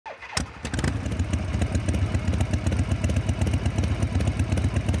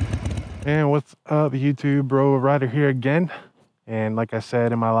And what's up, YouTube? Bro Rider here again. And like I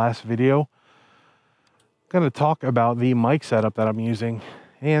said in my last video, I'm gonna talk about the mic setup that I'm using,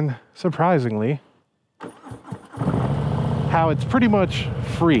 and surprisingly how it's pretty much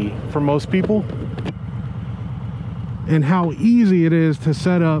free for most people, and how easy it is to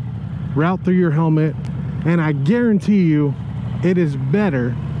set up, route through your helmet, and I guarantee you it is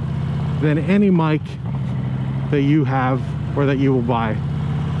better than any mic that you have or that you will buy.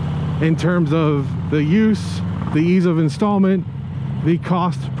 In terms of the use, the ease of installment, the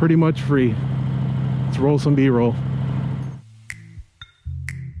cost, pretty much free. Let's roll some B-roll.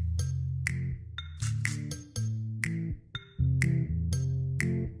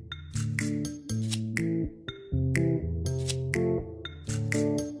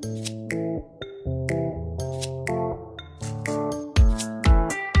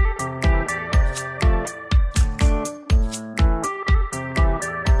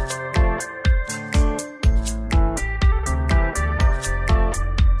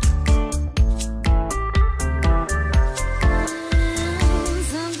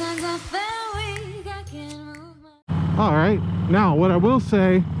 All right, now what I will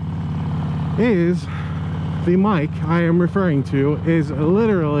say is the mic I am referring to is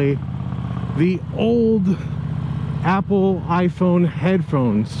literally the old Apple iPhone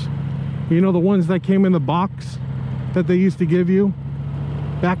headphones. You know, the ones that came in the box that they used to give you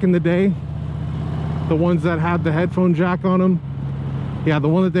back in the day? The ones that had the headphone jack on them? Yeah, the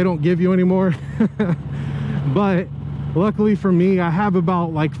one that they don't give you anymore. But luckily for me, I have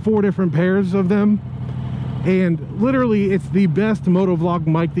about like 4 different pairs of them. And literally, it's the best Motovlog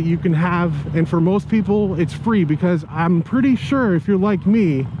mic that you can have. And for most people, it's free, because I'm pretty sure if you're like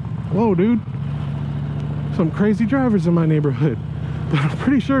me, whoa, dude, some crazy drivers in my neighborhood. But I'm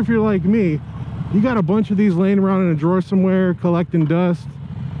pretty sure if you're like me, you got a bunch of these laying around in a drawer somewhere, collecting dust,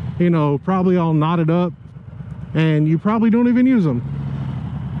 you know, probably all knotted up, and you probably don't even use them.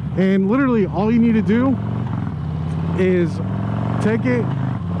 And literally, all you need to do is take it,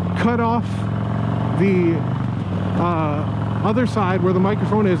 cut off the other side where the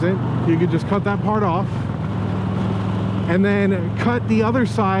microphone isn't. You could just cut that part off, and then cut the other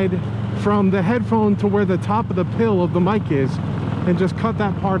side from the headphone to where the top of the pill of the mic is, and just cut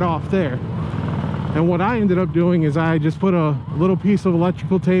that part off there. And what I ended up doing is I just put a little piece of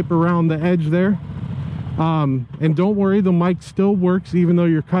electrical tape around the edge there, and don't worry, the mic still works even though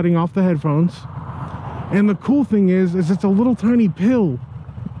you're cutting off the headphones. And the cool thing is it's a little tiny pill,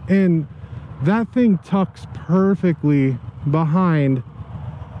 and that thing tucks perfectly behind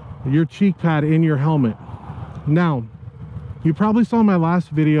your cheek pad in your helmet. Now, you probably saw my last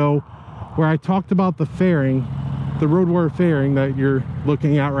video where I talked about the fairing, the Road Warrior fairing that you're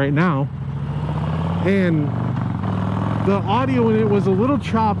looking at right now. And the audio in it was a little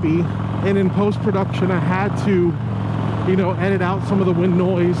choppy, and in post-production I had to, you know, edit out some of the wind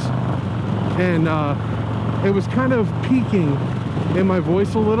noise, and it was kind of peaking in my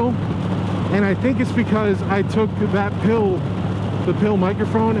voice a little. And I think it's because I took that pill, the pill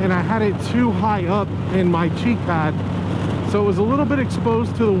microphone, and I had it too high up in my cheek pad, so it was a little bit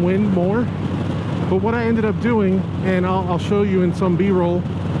exposed to the wind more. But what I ended up doing, and I'll show you in some B-roll,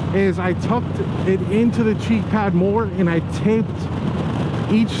 is I tucked it into the cheek pad more, and I taped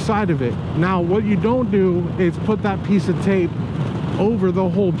each side of it. Now, what you don't do is put that piece of tape over the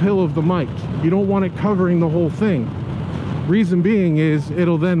whole pill of the mic. You don't want it covering the whole thing. Reason being is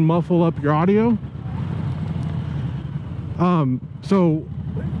it'll then muffle up your audio. So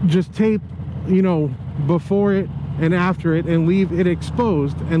just tape, you know, before it and after it, and leave it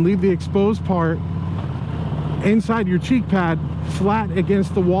exposed, and leave the exposed part inside your cheek pad flat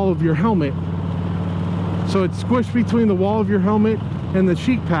against the wall of your helmet, so it's squished between the wall of your helmet and the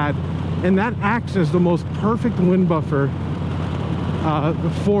cheek pad, and that acts as the most perfect wind buffer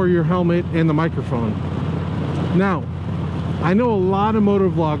for your helmet and the microphone. Now, I know a lot of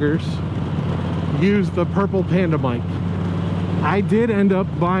motovloggers use the Purple Panda mic. I did end up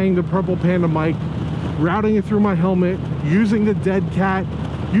buying the Purple Panda mic, routing it through my helmet, using the dead cat,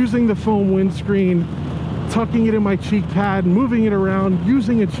 using the foam windscreen, tucking it in my cheek pad, moving it around,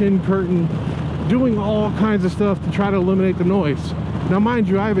 using a chin curtain, doing all kinds of stuff to try to eliminate the noise. Now, mind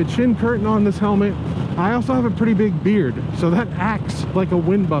you, I have a chin curtain on this helmet. I also have a pretty big beard, so that acts like a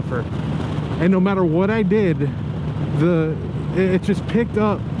wind buffer. And no matter what I did, it just picked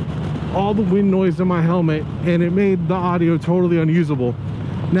up all the wind noise in my helmet, and it made the audio totally unusable.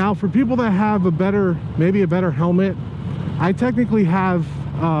 Now, for people that have maybe a better helmet, I technically have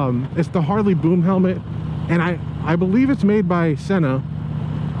it's the Harley Boom helmet, and I believe it's made by Senna,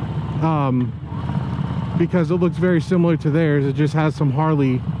 because it looks very similar to theirs. It just has some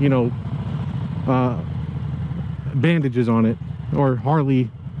Harley, you know, bandages on it, or Harley,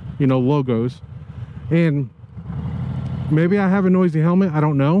 you know, logos. And maybe I have a noisy helmet, I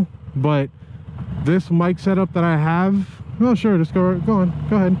don't know, but this mic setup that I have, oh sure, just go on,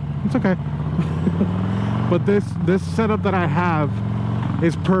 go ahead, it's okay. But this setup that I have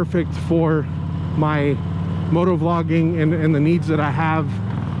is perfect for my motovlogging and the needs that I have,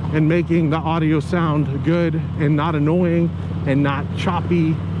 and making the audio sound good and not annoying and not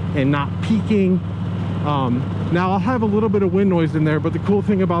choppy and not peaking. Now I'll have a little bit of wind noise in there, but the cool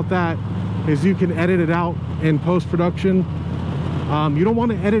thing about that is you can edit it out in post-production. You don't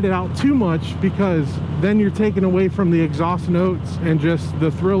want to edit it out too much, because then you're taking away from the exhaust notes and just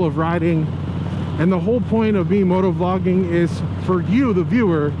the thrill of riding. And the whole point of me motovlogging is for you, the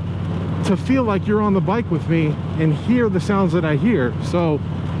viewer, to feel like you're on the bike with me and hear the sounds that I hear. So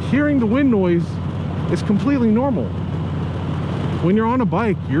hearing the wind noise is completely normal. When you're on a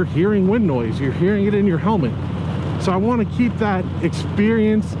bike, you're hearing wind noise, you're hearing it in your helmet. So I want to keep that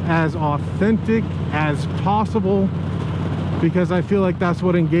experience as authentic as possible, because I feel like that's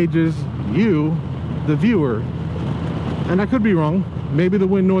what engages you, the viewer. And I could be wrong. Maybe the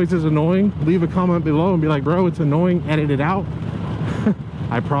wind noise is annoying. Leave a comment below and be like, bro, it's annoying, edit it out.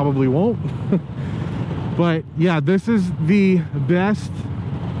 I probably won't. But yeah, this is the best,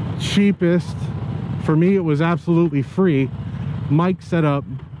 cheapest, for me it was absolutely free, mic setup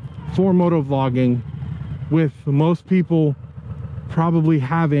for motovlogging, with most people probably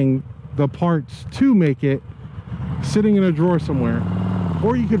having the parts to make it sitting in a drawer somewhere.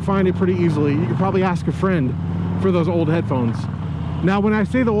 Or you could find it pretty easily. You could probably ask a friend for those old headphones. Now when I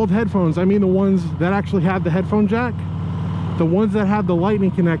say the old headphones, I mean the ones that actually have the headphone jack. The ones that have the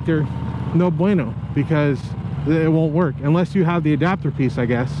lightning connector, no bueno, because it won't work unless you have the adapter piece, I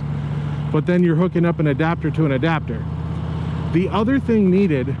guess. But then you're hooking up an adapter to an adapter. The other thing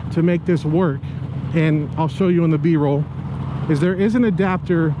needed to make this work, and I'll show you in the B-roll, is there is an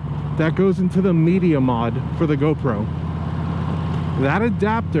adapter that goes into the media mod for the GoPro. That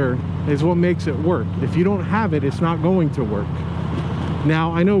adapter is what makes it work. If you don't have it, it's not going to work.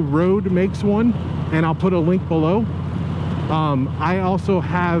 Now I know Rode makes one, and I'll put a link below. I also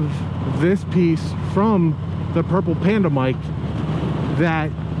have this piece from the Purple Panda mic that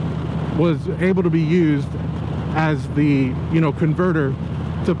was able to be used as the, you know, converter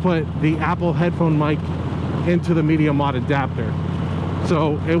to put the Apple headphone mic into the media mod adapter.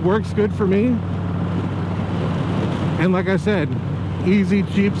 So it works good for me. And like I said, easy,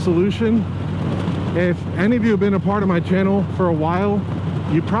 cheap solution. If any of you have been a part of my channel for a while,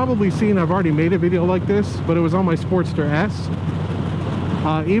 you've probably seen I've already made a video like this, but it was on my Sportster S.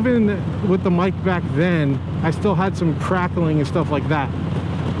 Even with the mic back then, I still had some crackling and stuff like that.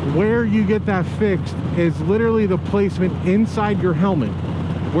 Where you get that fixed is literally the placement inside your helmet.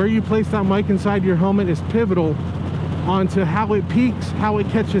 Where you place that mic inside your helmet is pivotal onto how it peaks, how it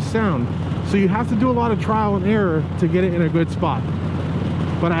catches sound. So you have to do a lot of trial and error to get it in a good spot.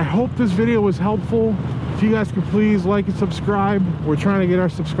 But I hope this video was helpful. If you guys could please like and subscribe. We're trying to get our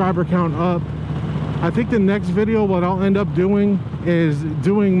subscriber count up. I think the next video, what I'll end up doing is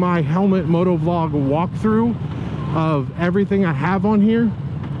doing my helmet motovlog walkthrough of everything I have on here,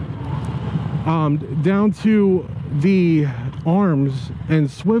 down to the arms and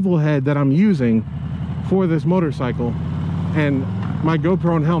swivel head that I'm using for this motorcycle, and my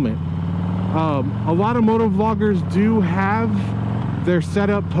GoPro and helmet. A lot of motovloggers do have their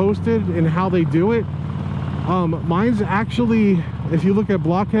setup posted and how they do it. Mine's actually, if you look at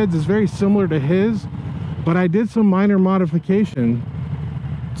Blockheads, is very similar to his, but I did some minor modification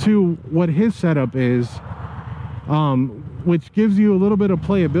to what his setup is, which gives you a little bit of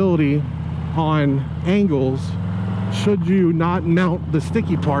playability on angles should you not mount the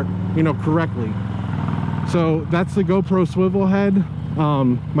sticky part, you know, correctly. So that's the GoPro swivel head.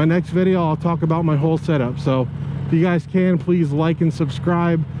 My next video I'll talk about my whole setup. So if you guys can, please like and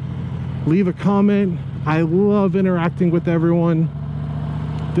subscribe, leave a comment. I love interacting with everyone.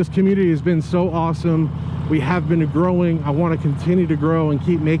 This community has been so awesome. We have been growing. I want to continue to grow and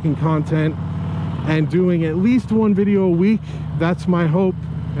keep making content and doing at least one video a week. That's my hope,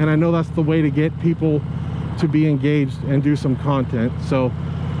 and I know that's the way to get people to be engaged and do some content. So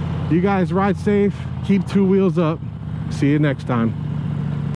you guys ride safe, keep two wheels up. See you next time.